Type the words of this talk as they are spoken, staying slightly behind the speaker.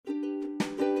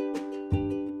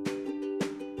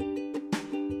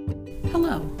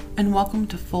Hello, and welcome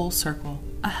to Full Circle,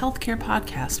 a healthcare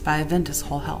podcast by Eventus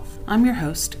Whole Health. I'm your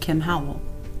host, Kim Howell.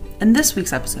 In this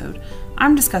week's episode,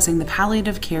 I'm discussing the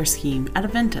palliative care scheme at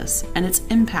Eventus and its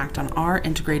impact on our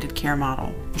integrated care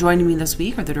model. Joining me this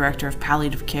week are the Director of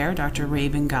Palliative Care, Dr. Ray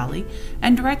Bengali,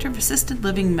 and Director of Assisted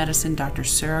Living Medicine, Dr.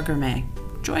 Surah Grumet.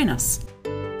 Join us.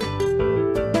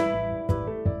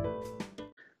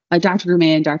 Dr.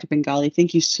 Grumet and Dr. Bengali,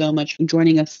 thank you so much for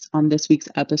joining us on this week's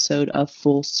episode of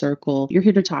Full Circle. You're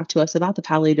here to talk to us about the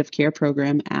palliative care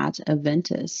program at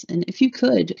Eventus. And if you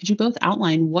could you both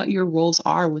outline what your roles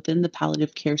are within the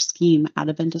palliative care scheme at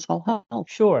Eventus Whole Health?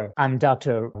 Sure. I'm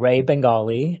Dr. Ray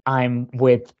Bengali. I'm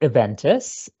with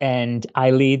Eventus, and I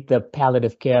lead the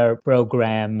palliative care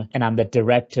program, and I'm the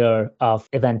director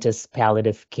of Eventus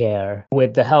Palliative Care.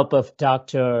 With the help of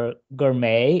Dr.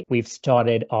 Grumet, we've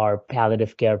started our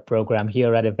palliative care program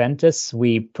here at Eventus.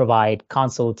 We provide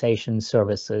consultation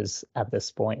services at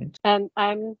this point. And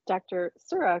I'm Dr.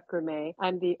 Surah Grumet.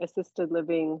 I'm the Assisted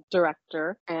Living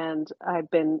Director, and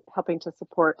I've been helping to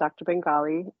support Dr.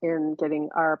 Bengali in getting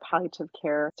our palliative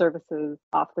care services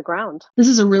off the ground. This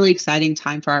is a really exciting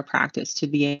time for our practice to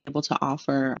be able to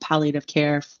offer palliative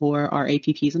care for our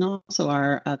APPs and also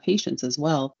our patients as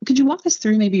well. Could you walk us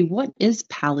through maybe what is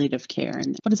palliative care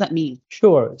and what does that mean?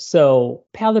 Sure. So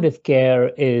palliative care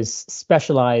is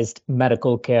specialized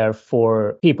medical care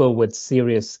for people with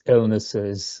serious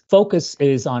illnesses. Focus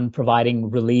is on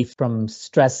providing relief from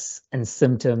stress and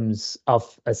symptoms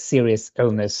of a serious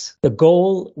illness. The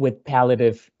goal with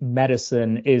palliative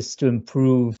medicine is to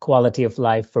improve quality of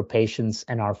life for patients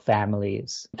and our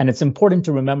families. And it's important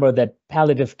to remember that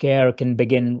palliative care can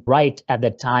begin right at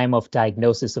the time of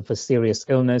diagnosis of a serious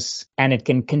illness, and it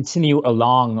can continue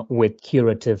along with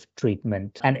curative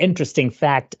treatment. An interesting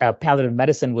fact, palliative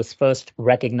medicine was first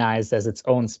recognized as its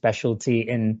own specialty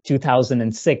in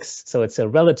 2006. So it's a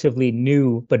relatively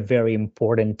new but very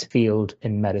important field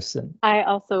in medicine. I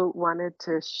also wanted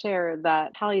to share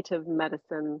that palliative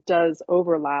medicine does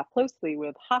overlap closely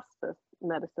with hospice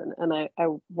medicine. And I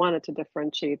wanted to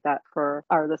differentiate that for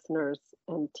our listeners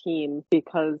and team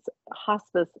because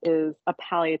hospice is a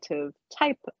palliative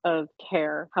type of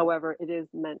care. However, it is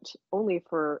meant only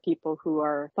for people who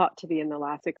are thought to be in the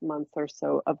last 6 months or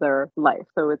so of their life.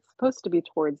 So it's supposed to be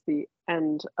towards the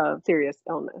end of serious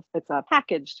illness. It's a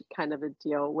packaged kind of a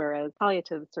deal, whereas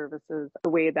palliative services, the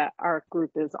way that our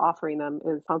group is offering them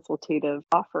is consultative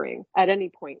offering at any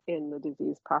point in the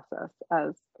disease process,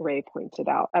 as Ray pointed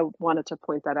out. I wanted to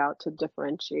point that out to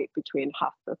differentiate between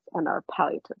hospice and our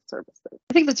palliative services.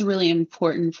 I think that's a really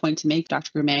important point to make,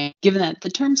 Dr. Grumet, given that the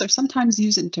terms are sometimes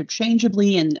used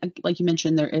interchangeably and like you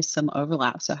mentioned, there is some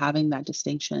overlap. So having that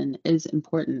distinction is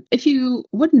important. If you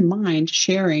wouldn't mind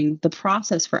sharing the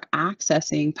process for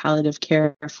accessing palliative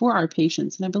care for our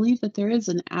patients, and I believe that there is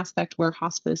an aspect where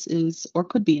hospice is or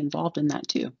could be involved in that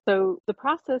too. So the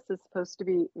process is supposed to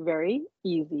be very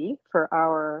easy for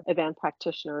our advanced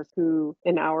practitioners who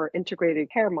in our integrated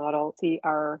care model see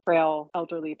our frail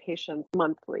elderly patients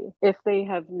monthly. If they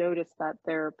have noticed that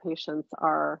their patients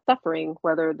are suffering,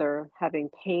 whether they're having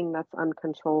pain that's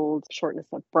uncontrolled, shortness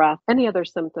of breath, any other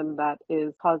symptom that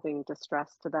is causing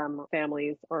distress to them,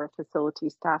 families or facility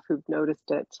staff who've noticed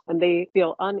it, and they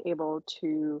feel unable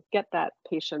to get that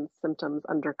patient's symptoms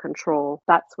under control,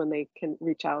 that's when they can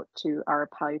reach out to our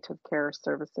palliative care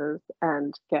services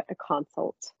and get a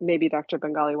consult. Maybe Dr.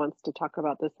 Bengali wants to talk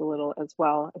about this a little as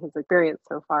well, his experience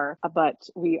so far, but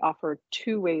we offer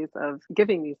 2 ways of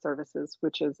giving these services,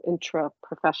 which is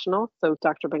intra-professional. So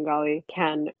Dr. Bengali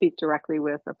can speak directly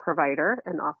with a provider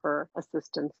and offer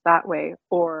assistance that way,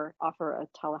 or offer a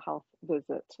telehealth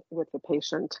visit with the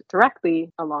patient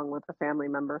directly along with a family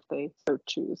member if they so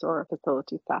choose, or a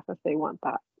facility staff if they want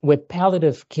that. With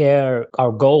palliative care,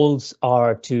 our goals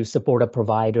are to support our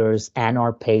providers and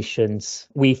our patients.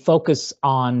 We focus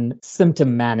on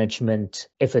symptom management.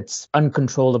 If it's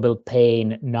uncontrollable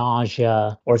pain,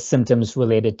 nausea, or symptoms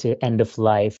related to end of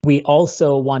life. We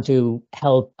also want to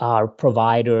help our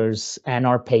providers and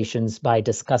our patients by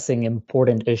discussing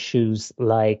important issues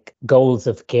like goals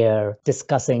of care,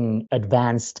 discussing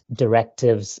advanced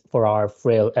directives for our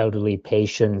frail elderly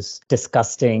patients,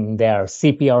 discussing their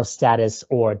CPR status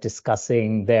or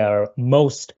discussing their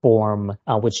MOST form,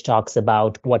 which talks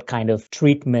about what kind of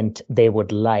treatment they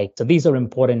would like. So these are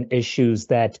important issues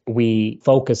that we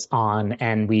focus on,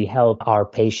 and we help our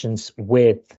patients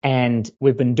with. And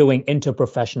we've been doing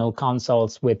interprofessional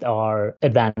consults with our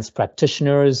advanced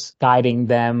practitioners, guiding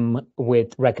them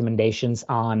with recommendations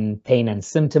on pain and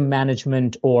symptom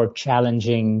management or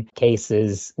challenging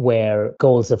cases where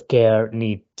goals of care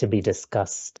need to be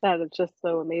discussed. That is just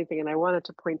so amazing. And I wanted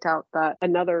to point out that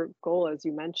another goal, as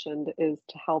you mentioned, is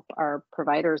to help our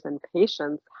providers and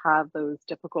patients have those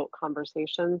difficult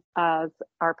conversations as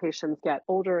our patients get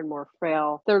older and more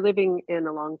frail. They're living in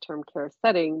a long-term care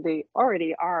setting. They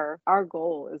already are. Our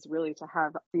goal is really to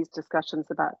have these discussions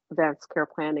about advanced care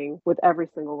planning with every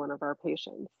single one of our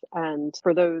patients. And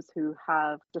for those who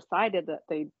have decided that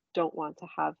they don't want to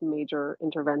have major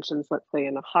interventions, let's say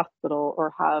in a hospital,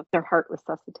 or have their heart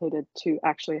resuscitated, to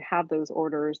actually have those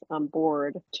orders on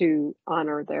board to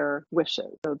honor their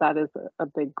wishes. So that is a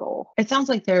big goal. It sounds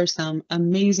like there are some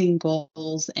amazing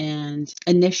goals and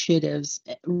initiatives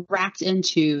wrapped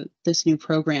into this new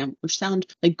program, which sound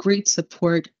like great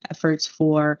support efforts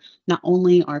for not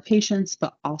only our patients,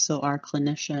 but also our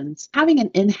clinicians. Having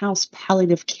an in-house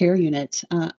palliative care unit,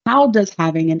 how does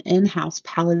having an in-house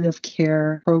palliative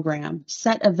care program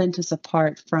set Eventus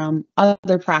apart from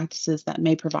other practices that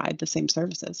may provide the same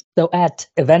services? So at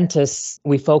Eventus,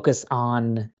 we focus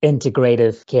on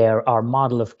integrative care. Our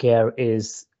model of care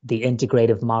is the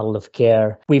integrative model of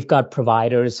care. We've got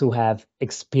providers who have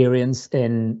experience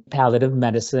in palliative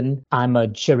medicine. I'm a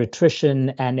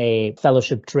geriatrician and a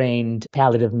fellowship-trained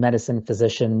palliative medicine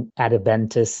physician at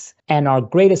Eventus. And our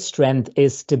greatest strength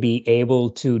is to be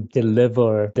able to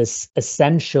deliver this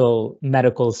essential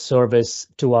medical service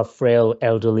to our frail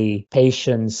elderly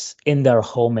patients in their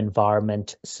home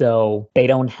environment, so they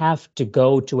don't have to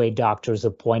go to a doctor's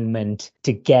appointment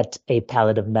to get a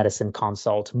palliative medicine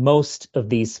consult. Most of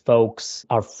these folks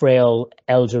are frail,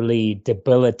 elderly,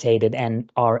 debilitated, and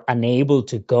are unable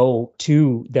to go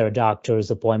to their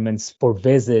doctor's appointments for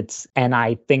visits. And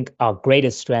I think our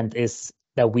greatest strength is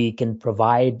that we can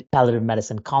provide palliative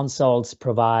medicine consults,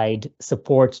 provide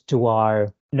support to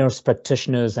our nurse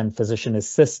practitioners and physician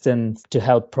assistants to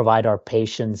help provide our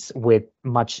patients with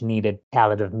much needed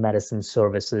palliative medicine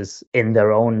services in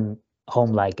their own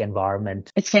home-like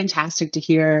environment. It's fantastic to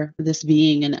hear this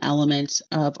being an element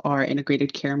of our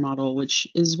integrated care model, which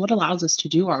is what allows us to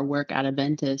do our work at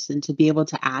Eventus, and to be able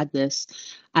to add this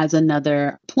as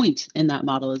another point in that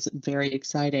model is very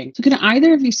exciting. So can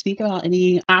either of you speak about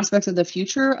any aspects of the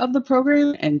future of the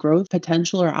program and growth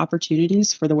potential or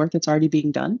opportunities for the work that's already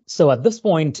being done? So at this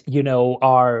point,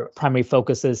 our primary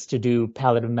focus is to do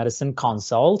palliative medicine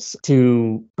consults,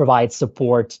 to provide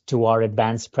support to our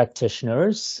advanced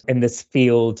practitioners in this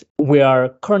field. We are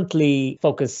currently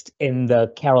focused in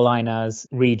the Carolinas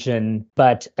region,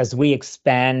 but as we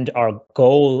expand, our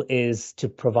goal is to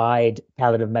provide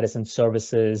palliative medicine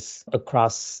services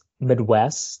across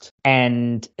Midwest.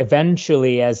 And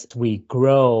eventually, as we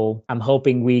grow, I'm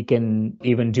hoping we can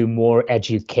even do more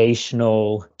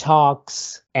educational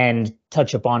talks and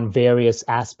touch upon various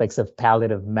aspects of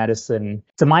palliative medicine.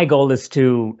 So my goal is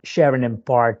to share and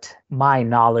impart my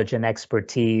knowledge and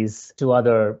expertise to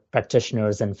other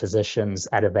practitioners and physicians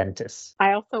at Eventus.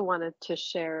 I also wanted to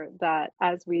share that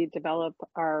as we develop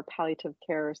our palliative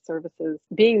care services,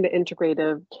 being the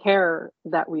integrative care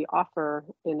that we offer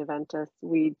in Eventus,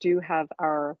 we do have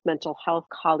our mental health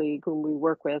colleague whom we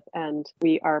work with, and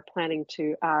we are planning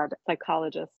to add a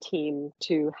psychologist team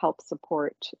to help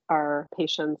support our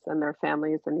patients and their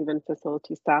families, and even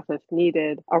facility staff if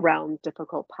needed, around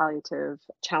difficult palliative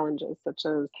challenges such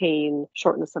as pain,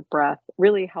 shortness of breath,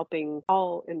 really helping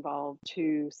all involved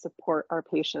to support our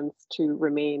patients to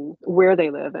remain where they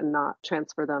live and not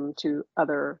transfer them to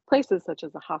other places such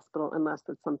as a hospital unless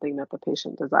it's something that the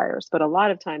patient desires. But a lot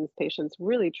of times patients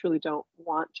really truly don't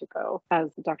want to go.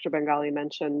 As Dr. Bengali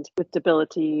mentioned, with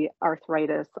debility,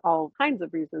 arthritis, all kinds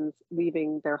of reasons,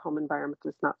 leaving their home environment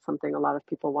is not something a lot of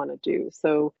people want to do.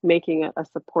 So making it a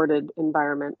supported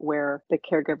environment where the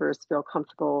caregivers feel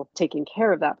comfortable taking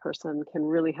care of that person can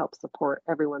really help support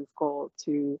everyone's goal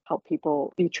to help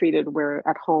people be treated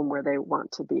at home where they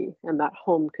want to be. And that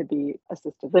home could be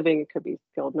assisted living, it could be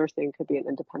skilled nursing, it could be an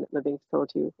independent living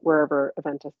facility, wherever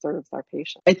Eventus serves our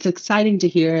patients. It's exciting to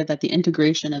hear that the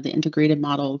integration of the integrated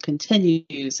model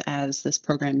continues as this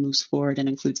program moves forward and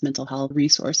includes mental health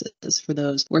resources for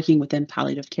those working within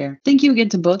palliative care. Thank you again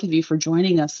to both of you for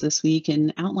joining us this week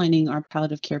and outlining our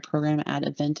palliative care program at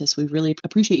Eventus. We really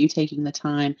appreciate you taking the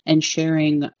time and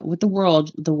sharing with the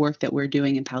world the work that we're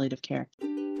doing in palliative care.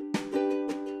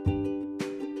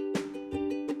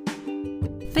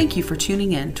 Thank you for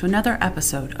tuning in to another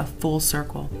episode of Full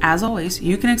Circle. As always,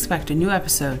 you can expect a new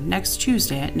episode next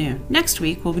Tuesday at noon. Next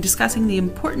week, we'll be discussing the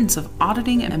importance of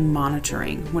auditing and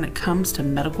monitoring when it comes to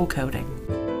medical coding.